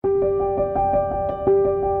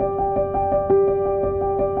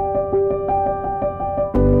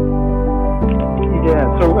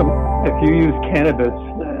If you use cannabis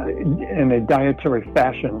in a dietary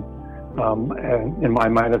fashion, and in my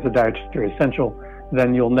mind as a dietary essential,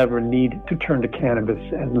 then you'll never need to turn to cannabis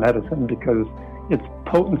as medicine because its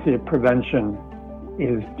potency of prevention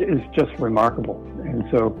is just remarkable. And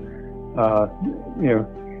so,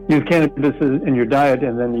 use cannabis in your diet,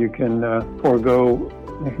 and then you can forego,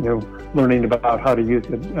 learning about how to use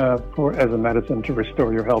it as a medicine to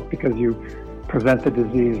restore your health because you prevent the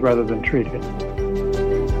disease rather than treat it.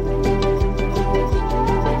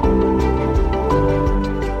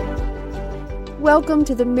 Welcome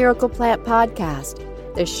to the Miracle Plant Podcast,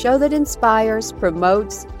 the show that inspires,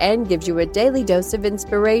 promotes, and gives you a daily dose of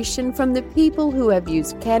inspiration from the people who have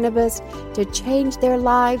used cannabis to change their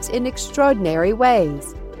lives in extraordinary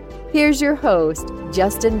ways. Here's your host,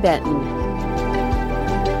 Justin Benton.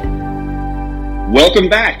 Welcome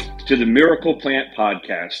back to the Miracle Plant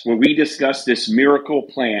Podcast, where we discuss this miracle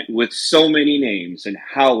plant with so many names and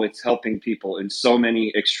how it's helping people in so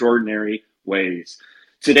many extraordinary ways.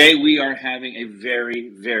 Today, we are having a very,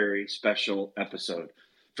 very special episode.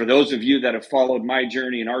 For those of you that have followed my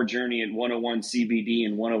journey and our journey at 101 CBD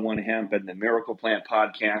and 101 Hemp and the Miracle Plant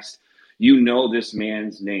Podcast, you know this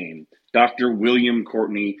man's name. Dr. William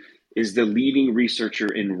Courtney is the leading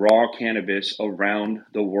researcher in raw cannabis around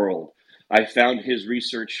the world. I found his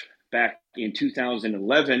research back in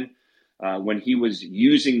 2011 when he was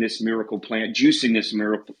using this miracle plant, juicing this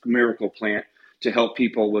miracle plant to help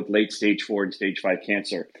people with late stage 4 and stage 5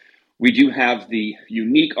 cancer. We do have the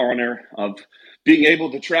unique honor of being able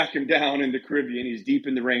to track him down in the Caribbean. He's deep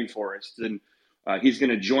in the rainforest, and he's going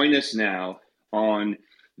to join us now on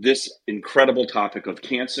this incredible topic of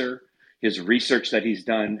cancer, his research that he's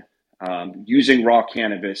done using raw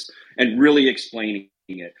cannabis, and really explaining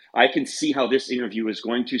it. I can see how this interview is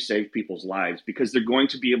going to save people's lives because they're going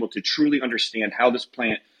to be able to truly understand how this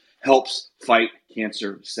plant helps fight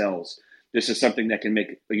cancer cells. This is something that can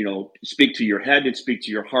make, speak to your head and speak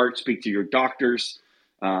to your heart, speak to your doctors.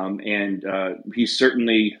 And he's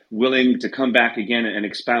certainly willing to come back again and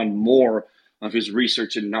expound more of his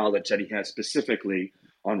research and knowledge that he has specifically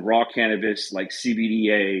on raw cannabis like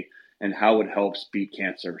CBDA and how it helps beat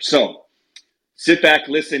cancer. So sit back,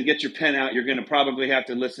 listen, get your pen out. You're going to probably have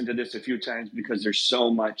to listen to this a few times because there's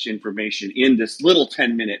so much information in this little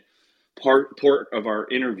 10-minute part of our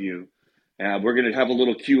interview. We're going to have a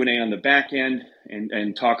little Q&A on the back end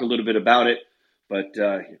and talk a little bit about it. But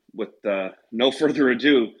with no further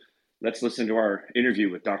ado, let's listen to our interview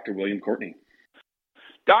with Dr. William Courtney.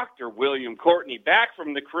 Dr. William Courtney, back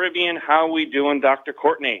from the Caribbean. How are we doing, Dr.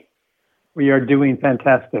 Courtney? We are doing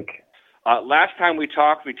fantastic. Last time we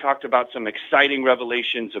talked about some exciting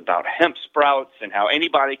revelations about hemp sprouts and how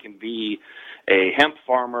anybody can be a hemp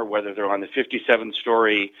farmer, whether they're on the 57th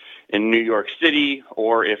story in New York City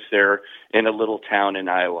or if they're in a little town in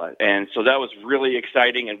Iowa. And so that was really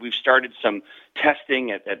exciting. And we've started some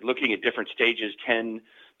testing at looking at different stages, 10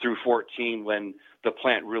 through 14, when the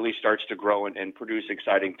plant really starts to grow and produce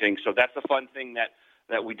exciting things. So that's a fun thing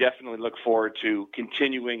that we definitely look forward to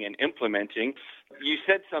continuing and implementing. You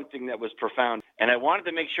said something that was profound, and I wanted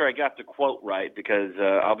to make sure I got the quote right because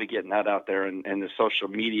I'll be getting that out there in the social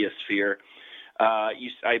media sphere.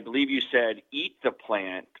 I believe you said, eat the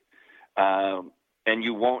plant, and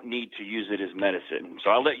you won't need to use it as medicine. So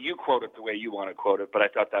I'll let you quote it the way you want to quote it, but I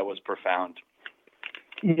thought that was profound.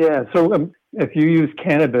 Yeah, so if you use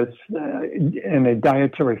cannabis in a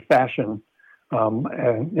dietary fashion,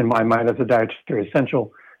 in my mind as a dietary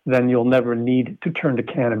essential, then you'll never need to turn to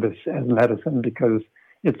cannabis as medicine because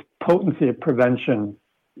its potency of prevention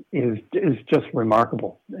is just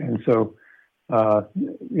remarkable. And so,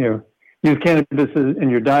 use cannabis in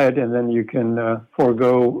your diet, and then you can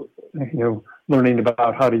forego, learning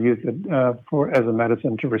about how to use it as a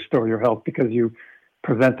medicine to restore your health because you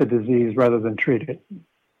prevent the disease rather than treat it.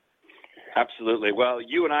 Absolutely. Well,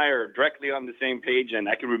 you and I are directly on the same page, and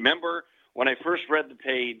I can remember when I first read the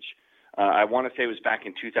page, I want to say it was back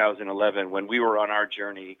in 2011 when we were on our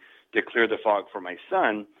journey to clear the fog for my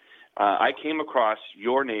son. I came across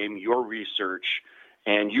your name, your research,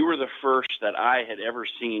 and you were the first that I had ever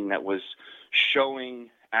seen that was showing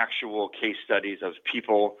actual case studies of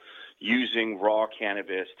people using raw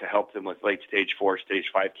cannabis to help them with late stage 4, stage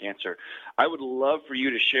 5 cancer. I would love for you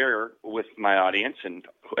to share with my audience and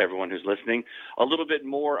everyone who's listening a little bit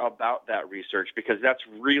more about that research, because that's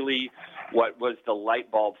really what was the light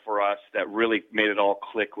bulb for us that really made it all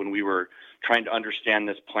click when we were trying to understand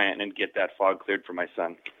this plant and get that fog cleared for my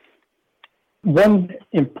son. One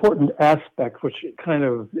important aspect, which kind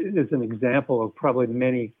of is an example of probably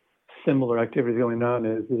many similar activities going on,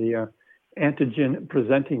 is the antigen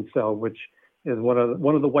presenting cell, which is one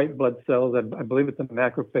of the white blood cells. I believe it's a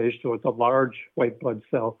macrophage, so it's a large white blood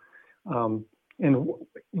cell. And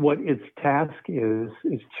what its task is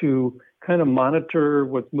to kind of monitor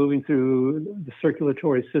what's moving through the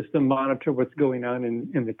circulatory system, monitor what's going on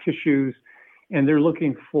in the tissues, and they're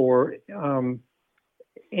looking for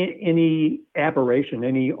any aberration,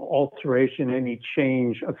 any alteration, any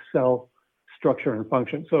change of cell structure and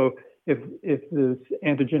function. So if this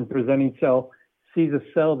antigen-presenting cell sees a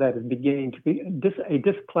cell that is beginning to be a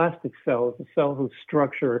dysplastic cell, a cell whose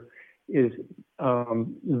structure is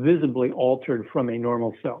visibly altered from a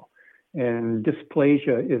normal cell. And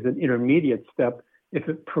dysplasia is an intermediate step. If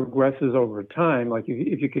it progresses over time, like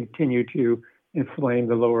if you continue to inflame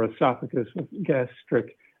the lower esophagus with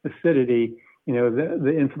gastric acidity,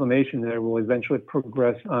 the inflammation there will eventually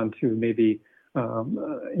progress onto maybe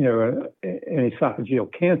an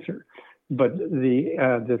esophageal cancer. But the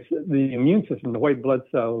immune system, the white blood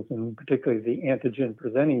cells, and particularly the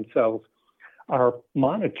antigen-presenting cells, are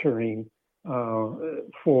monitoring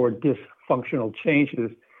for dysfunctional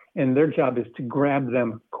changes, and their job is to grab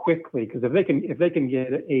them quickly. Because if they can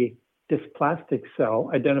get a dysplastic cell,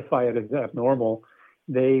 identify it as abnormal,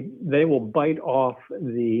 they will bite off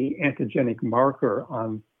the antigenic marker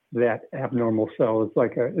on that abnormal cell.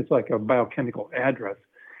 It's like a biochemical address,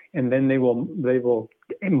 and then they will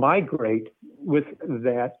migrate with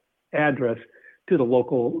that address to the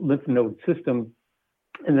local lymph node system,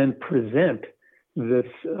 and then present this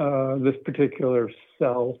particular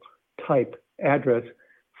cell type address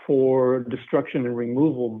for destruction and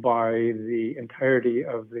removal by the entirety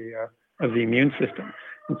of the immune system.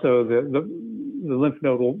 And so the lymph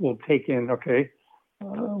node will take in,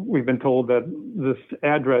 we've been told that this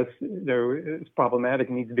address there is problematic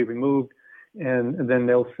and needs to be removed, and then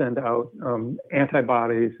they'll send out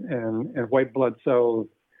antibodies and white blood cells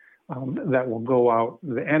that will go out.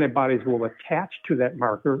 The antibodies will attach to that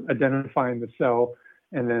marker, identifying the cell,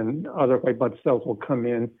 and then other white blood cells will come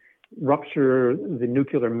in, rupture the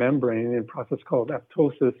nuclear membrane in a process called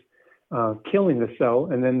apoptosis, killing the cell,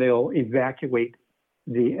 and then they'll evacuate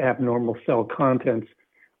the abnormal cell contents,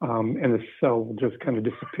 and the cell will just kind of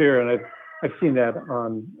disappear. And I've seen that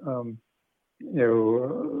on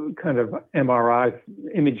kind of MRI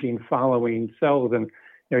imaging following cells, and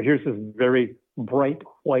here's this very bright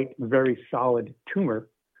white, very solid tumor,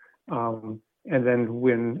 and then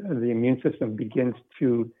when the immune system begins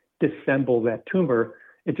to disassemble that tumor,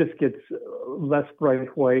 it just gets less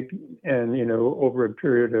bright white, and over a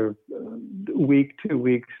period of week, 2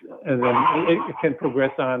 weeks, and then it can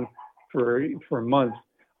progress on for months.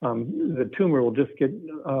 The tumor will just get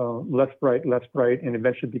less bright, and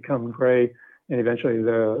eventually become gray, and eventually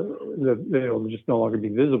it'll just no longer be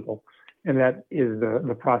visible. And that is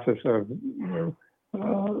the process of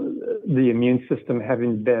the immune system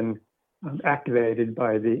having been activated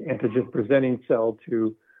by the antigen-presenting cell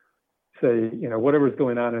to say, whatever's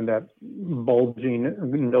going on in that bulging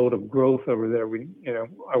node of growth over there,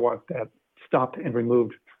 I want that stopped and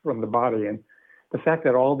removed from the body. And the fact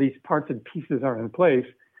that all these parts and pieces are in place,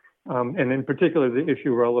 and in particular, the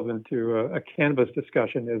issue relevant to a cannabis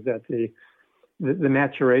discussion is that the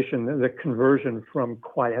maturation, the conversion from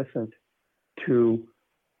quiescent to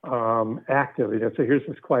active. So here's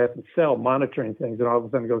this quiescent cell monitoring things, and all of a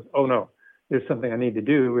sudden it goes, oh no, there's something I need to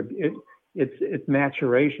do. Its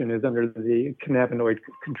maturation is under the cannabinoid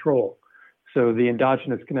control. So the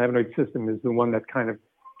endogenous cannabinoid system is the one that kind of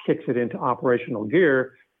kicks it into operational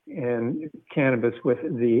gear, and cannabis with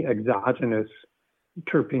the exogenous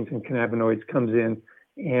terpenes and cannabinoids comes in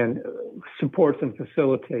and supports and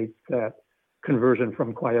facilitates that conversion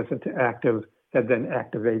from quiescent to active, that then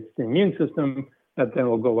activates the immune system, that then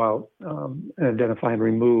will go out and identify and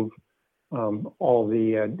remove all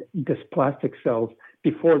the dysplastic cells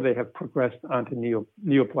before they have progressed onto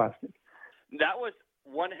neoplastic. That was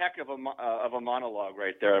one heck of a monologue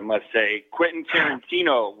right there, I must say. Quentin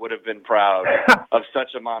Tarantino would have been proud of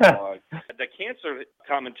such a monologue. The cancer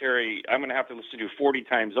commentary, I'm going to have to listen to 40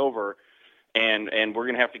 times over, and we're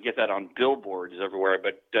going to have to get that on billboards everywhere.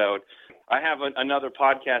 But I have another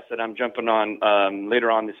podcast that I'm jumping on later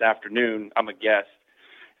on this afternoon. I'm a guest,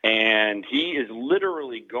 and he is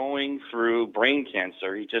literally going through brain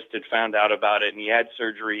cancer. He just had found out about it, and he had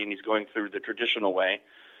surgery, and he's going through the traditional way.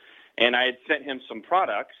 And I had sent him some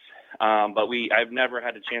products, but I've never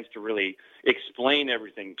had a chance to really explain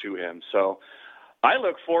everything to him. So I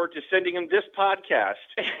look forward to sending him this podcast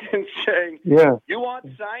and saying, You want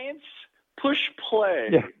science? Push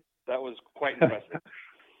play. Yeah. That was quite impressive.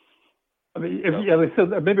 I mean, so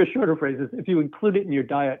maybe a shorter phrase is, if you include it in your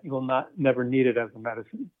diet, you will never need it as a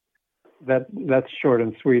medicine. That's short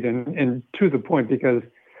and sweet and to the point, because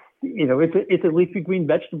it's a leafy green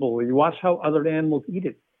vegetable. You watch how other animals eat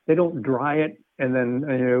it. They don't dry it and then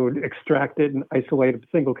extract it and isolate a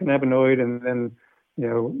single cannabinoid and then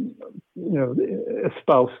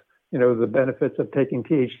espouse the benefits of taking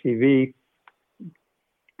THCV.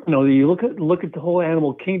 You look at the whole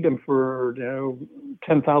animal kingdom for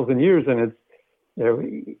 10,000 years, and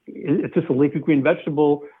it's just a leafy green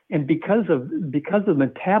vegetable. And because of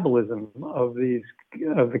metabolism of the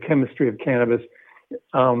chemistry of cannabis,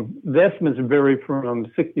 the estimates vary from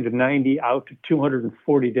 60 to 90 out to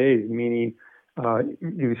 240 days, meaning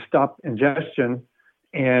you stop ingestion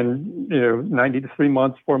and 90 to 3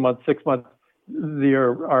 months, 4 months, 6 months,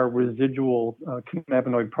 there are residual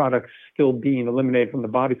cannabinoid products still being eliminated from the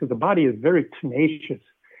body. So the body is very tenacious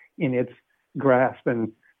in its grasp,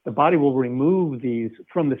 and the body will remove these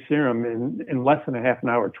from the serum in less than a half an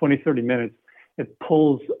hour, 20, 30 minutes. It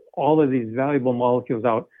pulls all of these valuable molecules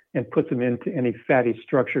out and puts them into any fatty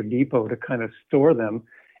structure depot to kind of store them,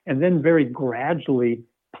 and then very gradually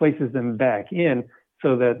places them back in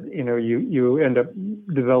so that you end up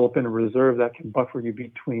developing a reserve that can buffer you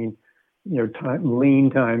between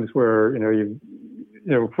lean times where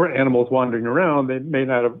for animals wandering around, they may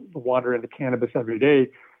not wander into cannabis every day,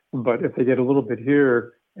 but if they get a little bit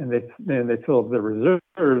here and they fill up their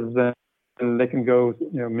reserves, then they can go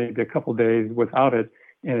maybe a couple days without it,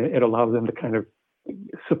 and it allows them to kind of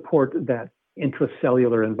support that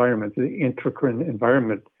intracellular environment, the intracrine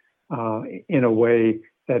environment, in a way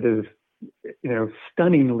that is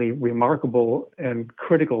stunningly remarkable and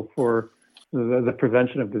critical for the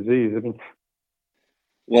prevention of disease.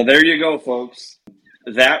 Well, there you go, folks.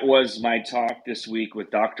 That was my talk this week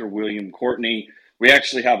with Dr. William Courtney. We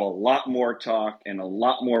actually have a lot more talk and a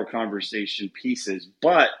lot more conversation pieces,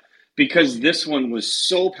 but because this one was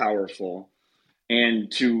so powerful,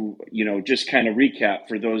 and to just kind of recap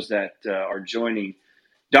for those that are joining,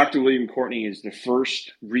 Dr. William Courtney is the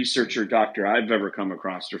first researcher doctor I've ever come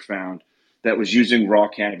across or found that was using raw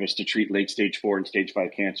cannabis to treat late stage 4 and stage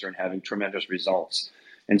 5 cancer and having tremendous results.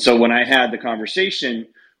 And so when I had the conversation,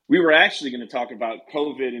 we were actually going to talk about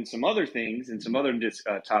COVID and some other things and some other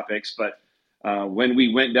topics. But when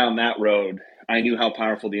we went down that road, I knew how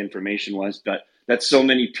powerful the information was, but that so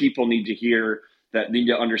many people need to hear, that need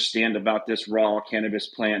to understand about this raw cannabis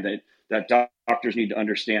plant, that doctors need to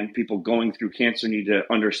understand, people going through cancer need to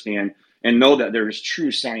understand and know that there is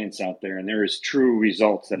true science out there and there is true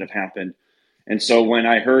results that have happened. And so when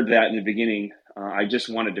I heard that in the beginning, I just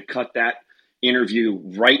wanted to cut that interview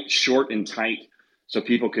right short and tight so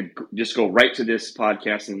people could just go right to this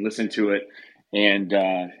podcast and listen to it and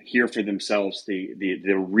hear for themselves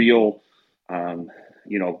the real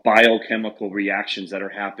biochemical reactions that are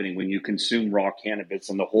happening when you consume raw cannabis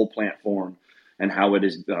in the whole plant form, and how it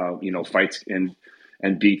is fights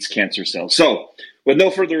and beats cancer cells. So with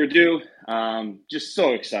no further ado, just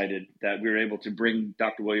so excited that we were able to bring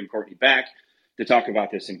Dr. William Courtney back to talk about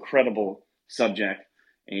this incredible subject.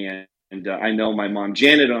 And I know my mom,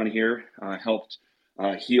 Janet, on here helped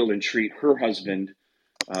heal and treat her husband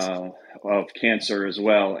of cancer as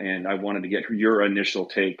well. And I wanted to get your initial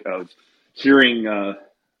take of hearing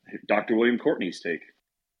Dr. William Courtney's take.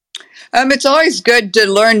 It's always good to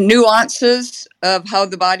learn nuances of how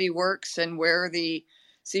the body works and where the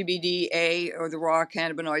CBDA or the raw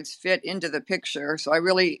cannabinoids fit into the picture. So I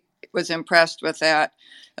really was impressed with that,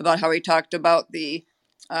 about how he talked about the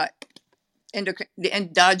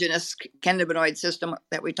endogenous cannabinoid system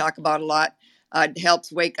that we talk about a lot.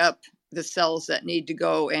 Helps wake up the cells that need to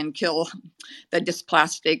go and kill the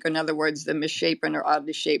dysplastic, in other words, the misshapen or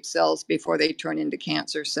oddly shaped cells before they turn into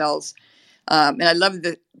cancer cells. And I love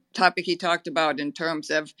the topic he talked about in terms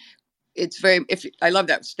of I love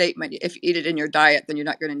that statement. If you eat it in your diet, then you're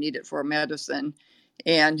not going to need it for medicine,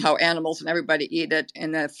 and how animals and everybody eat it.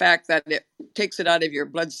 And the fact that it takes it out of your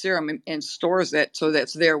blood serum and stores it so that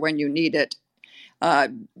it's there when you need it.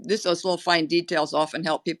 Those little fine details often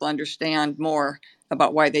help people understand more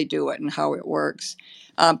about why they do it and how it works.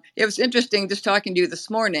 It was interesting just talking to you this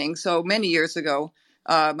morning. So many years ago,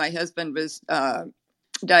 my husband was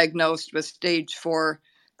diagnosed with stage 4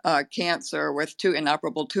 cancer with 2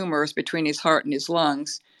 inoperable tumors between his heart and his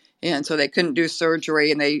lungs. And so they couldn't do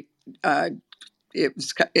surgery, and they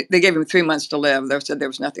gave him 3 months to live. They said there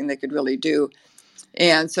was nothing they could really do.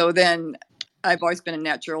 And so then I've always been a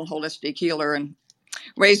natural holistic healer and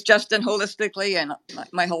raised Justin holistically and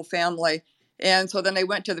my whole family. And so then I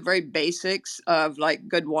went to the very basics of like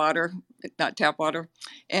good water, not tap water,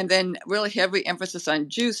 and then really heavy emphasis on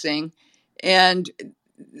juicing. And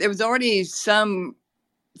there was already some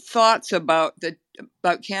thoughts about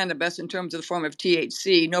cannabis in terms of the form of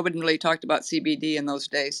THC. Nobody really talked about CBD in those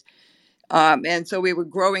days. And so we were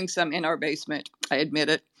growing some in our basement, I admit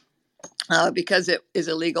it, because it is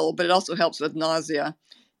illegal, but it also helps with nausea,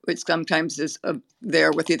 which sometimes is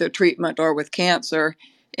there with either treatment or with cancer.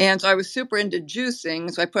 And so I was super into juicing.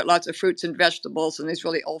 So I put lots of fruits and vegetables in these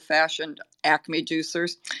really old-fashioned Acme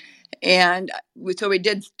juicers. And so we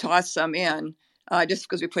did toss some in just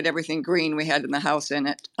because we put everything green we had in the house in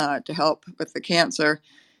it to help with the cancer.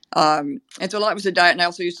 And so a lot was a diet. And I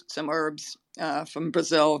also used some herbs from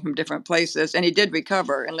Brazil, from different places. And he did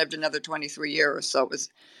recover and lived another 23 years. So it was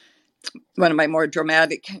one of my more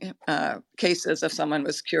dramatic cases of someone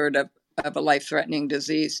was cured of a life-threatening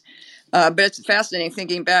disease. But it's fascinating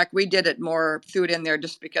thinking back. We did it more, threw it in there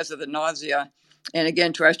just because of the nausea. And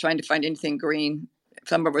again, I was trying to find anything green.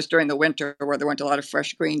 Some of it was during the winter where there weren't a lot of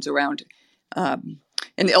fresh greens around. In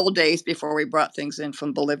the old days before we brought things in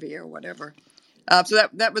from Bolivia or whatever. So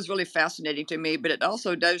that was really fascinating to me. But it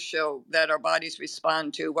also does show that our bodies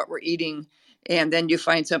respond to what we're eating. And then you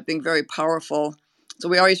find something very powerful. So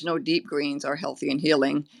we always know deep greens are healthy and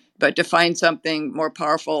healing. But to find something more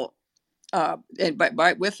powerful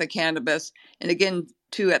with the cannabis, and again,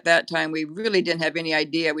 too, at that time, we really didn't have any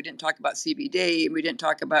idea. We didn't talk about CBD. We didn't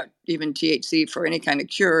talk about even THC for any kind of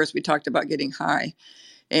cures. We talked about getting high.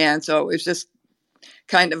 And so it was just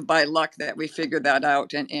kind of by luck that we figured that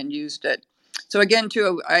out and used it. So again,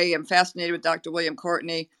 too, I am fascinated with Dr. William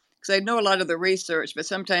Courtney because I know a lot of the research, but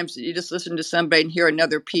sometimes you just listen to somebody and hear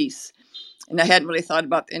another piece. And I hadn't really thought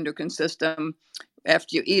about the endocrine system.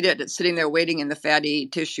 After you eat it, it's sitting there waiting in the fatty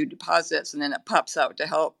tissue deposits, and then it pops out to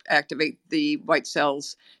help activate the white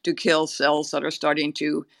cells to kill cells that are starting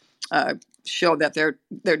to show that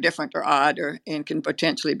they're different or odd and can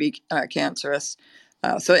potentially be cancerous.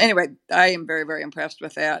 So anyway, I am very, very impressed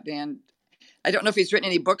with that. And I don't know if he's written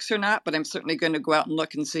any books or not, but I'm certainly going to go out and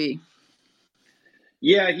look and see.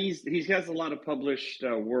 Yeah, he has a lot of published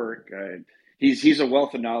work. He's a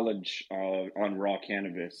wealth of knowledge on raw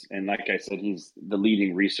cannabis, and like I said, he's the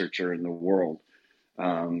leading researcher in the world.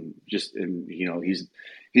 He's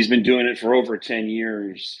been doing it for over 10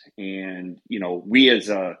 years, and we as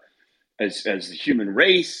the human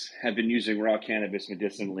race have been using raw cannabis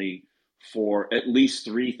medicinally for at least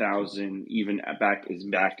 3,000, even back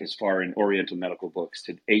as far in Oriental medical books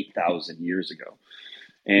to 8,000 years ago.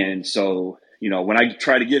 And so, when I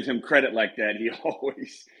try to give him credit like that, he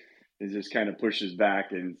always just kind of pushes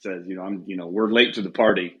back and says, we're late to the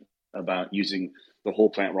party about using the whole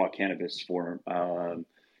plant raw cannabis for,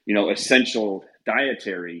 essential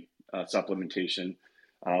dietary supplementation,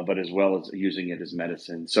 but as well as using it as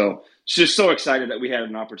medicine. So it's just so excited that we had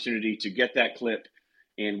an opportunity to get that clip,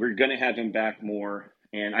 and we're going to have him back more.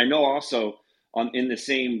 And I know also in the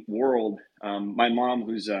same world, my mom,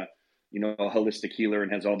 who's a holistic healer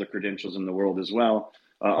and has all the credentials in the world as well,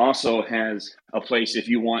 also has a place if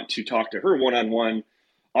you want to talk to her one-on-one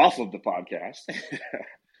off of the podcast.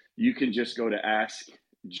 You can just go to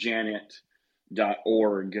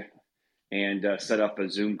askjanet.org and set up a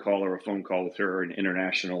Zoom call or a phone call with her in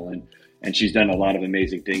international. And she's done a lot of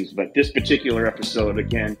amazing things. But this particular episode,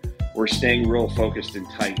 again, we're staying real focused and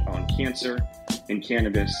tight on cancer and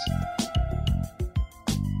cannabis.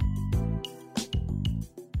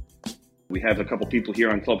 We have a couple people here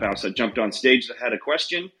on Clubhouse that jumped on stage that had a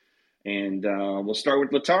question. And we'll start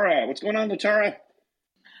with Latara. What's going on, Latara?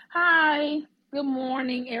 Hi. Good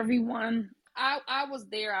morning, everyone. I was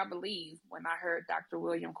there, I believe, when I heard Dr.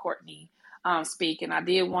 William Courtney speak. And I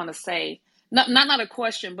did want to say, not a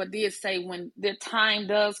question, but did say when the time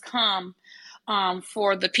does come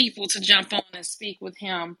for the people to jump on and speak with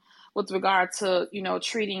him with regard to,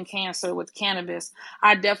 treating cancer with cannabis,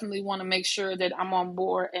 I definitely want to make sure that I'm on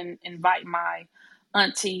board and invite my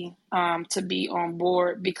auntie to be on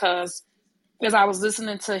board, because as I was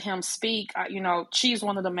listening to him speak, she's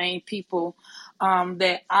one of the main people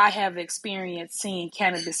that I have experienced seeing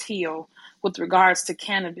cannabis heal with regards to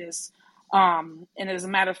cannabis. And as a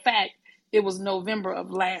matter of fact, it was November of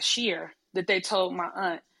last year that they told my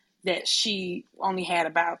aunt that she only had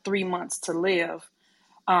about 3 months to live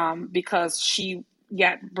because she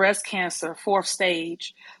got breast cancer, 4th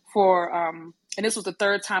stage, and this was the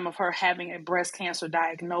 3rd time of her having a breast cancer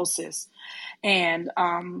diagnosis. And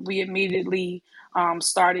we immediately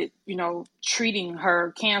started, treating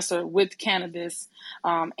her cancer with cannabis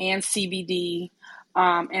and CBD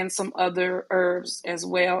and some other herbs as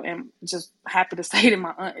well. And just happy to say that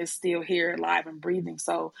my aunt is still here, alive and breathing.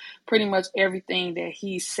 So pretty much everything that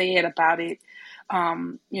he said about it,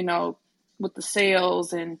 with the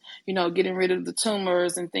cells and, getting rid of the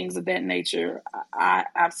tumors and things of that nature, I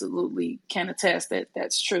absolutely can attest that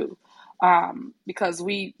that's true. Because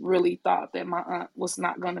we really thought that my aunt was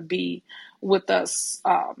not going to be with us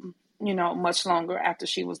much longer after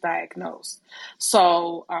she was diagnosed.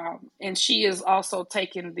 So, and she is also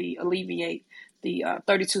taking the Alleviate, the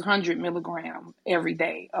 3,200 milligram every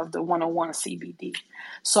day of the 101 CBD.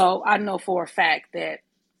 So I know for a fact that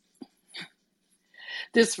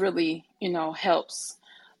this really, helps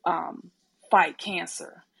fight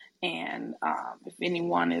cancer. And if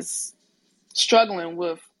anyone is struggling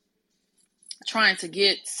with trying to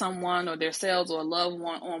get someone or their cells or a loved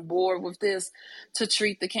one on board with this to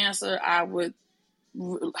treat the cancer, I would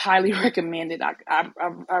highly recommend it.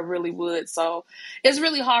 I really would. So it's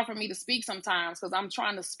really hard for me to speak sometimes because I'm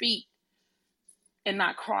trying to speak and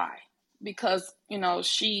not cry because,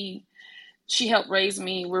 she helped raise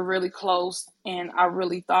me. We're really close. And I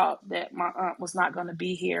really thought that my aunt was not going to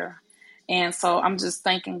be here. And so I'm just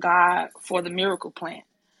thanking God for the Miracle Plant.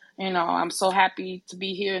 I'm so happy to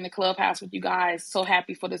be here in the clubhouse with you guys. So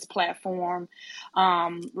happy for this platform.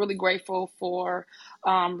 Really grateful for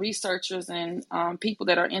researchers and people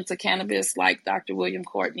that are into cannabis, like Dr. William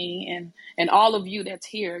Courtney and all of you that's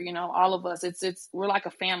here. All of us. We're like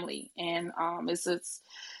a family, and it's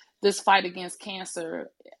this fight against cancer.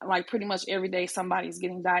 Like pretty much every day, somebody's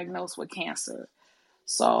getting diagnosed with cancer.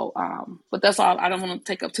 So, but that's all. I don't want to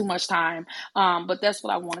take up too much time, but that's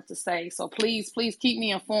what I wanted to say. So please keep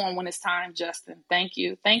me informed when it's time, Justin. Thank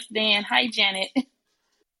you. Thanks, Dan. Hi, Janet.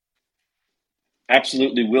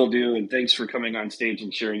 Absolutely will do. And thanks for coming on stage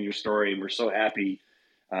and sharing your story. And we're so happy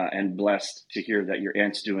and blessed to hear that your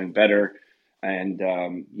aunt's doing better. And,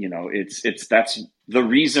 that's the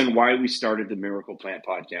reason why we started the Miracle Plant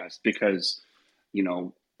podcast, because,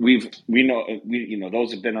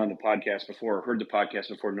 those have been on the podcast before, heard the podcast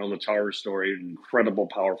before, know Latara's story, an incredible,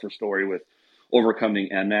 powerful story with overcoming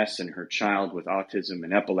MS and her child with autism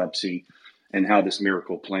and epilepsy, and how this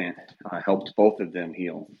Miracle Plant helped both of them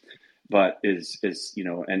heal. But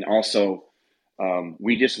and also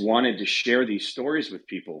we just wanted to share these stories with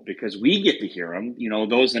people because we get to hear them.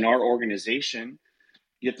 Those in our organization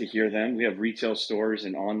get to hear them. We have retail stores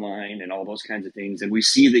and online and all those kinds of things. And we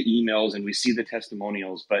see the emails and we see the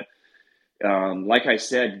testimonials. But like I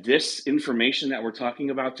said, this information that we're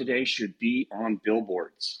talking about today should be on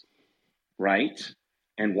billboards, right?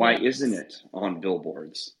 And why isn't it on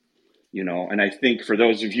billboards? And I think for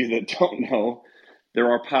those of you that don't know,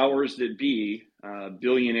 there are powers that be,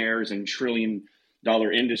 billionaires and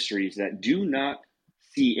trillion-dollar industries that do not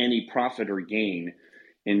see any profit or gain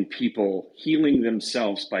in people healing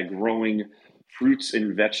themselves by growing fruits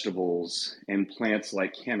and vegetables and plants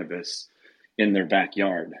like cannabis in their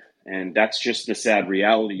backyard. And that's just the sad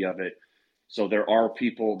reality of it. So there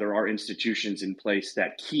are institutions in place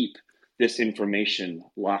that keep this information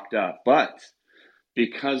locked up. But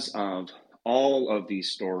because of all of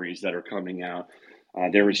these stories that are coming out,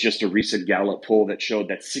 there was just a recent Gallup poll that showed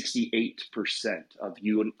that 68% of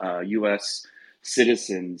U.S.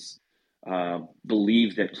 citizens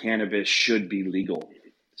believe that cannabis should be legal.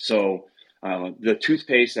 So the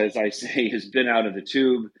toothpaste, as I say, has been out of the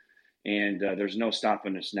tube, and there's no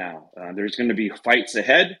stopping us now. There's going to be fights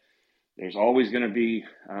ahead. There's always going to be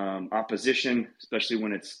opposition, especially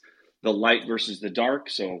when it's the light versus the dark.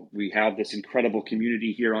 So we have this incredible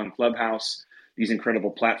community here on Clubhouse, these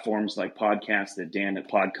incredible platforms like podcasts that Dan at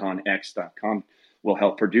podconx.com will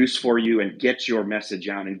help produce for you and get your message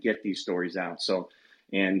out and get these stories out. So,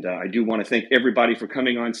 and I do want to thank everybody for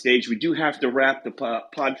coming on stage. We do have to wrap the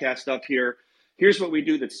podcast up here. Here's what we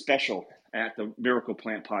do that's special at the Miracle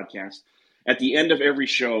Plant podcast. At the end of every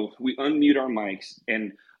show, we unmute our mics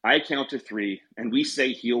and I count to 3 and we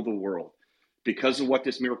say, heal the world. Because of what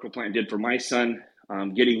this Miracle Plant did for my son,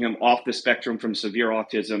 getting him off the spectrum from severe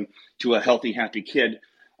autism to a healthy, happy kid,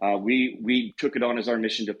 we took it on as our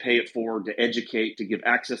mission to pay it forward, to educate, to give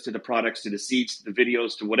access to the products, to the seeds, to the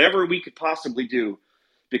videos, to whatever we could possibly do,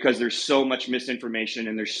 because there's so much misinformation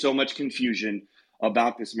and there's so much confusion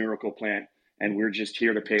about this Miracle Plant, and we're just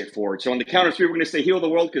here to pay it forward. So on the count of 3, we're going to say heal the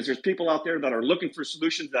world, because there's people out there that are looking for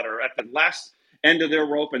solutions, that are at the last end of their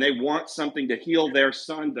rope, and they want something to heal their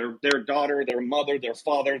son, their daughter, their mother, their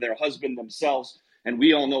father, their husband, themselves. And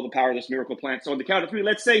we all know the power of this Miracle Plant. So on the count of 3,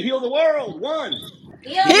 let's say heal the world. 1.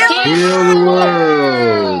 Heal the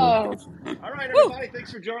world. All right, everybody.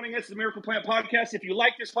 Thanks for joining us, the Miracle Plant Podcast. If you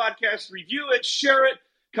like this podcast, review it, share it.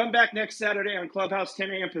 Come back next Saturday on Clubhouse,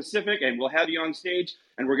 10 a.m. Pacific, and we'll have you on stage.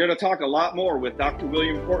 And we're going to talk a lot more with Dr.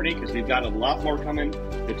 William Courtney, because we've got a lot more coming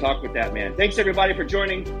to talk with that man. Thanks, everybody, for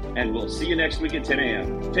joining, and we'll see you next week at 10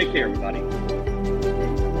 a.m. Take care, everybody.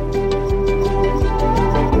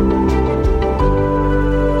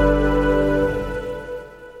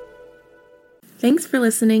 Thanks for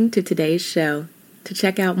listening to today's show. To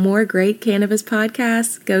check out more great cannabis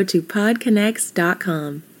podcasts, go to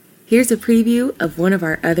podconnects.com. Here's a preview of one of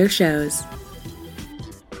our other shows.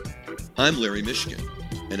 I'm Larry Michigan,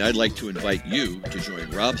 and I'd like to invite you to join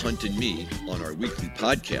Rob Hunt and me on our weekly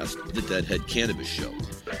podcast, The Deadhead Cannabis Show.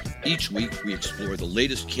 Each week, we explore the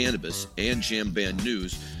latest cannabis and jam band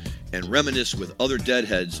news and reminisce with other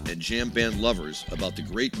Deadheads and jam band lovers about the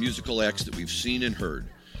great musical acts that we've seen and heard.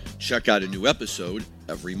 Check out a new episode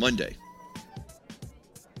every Monday.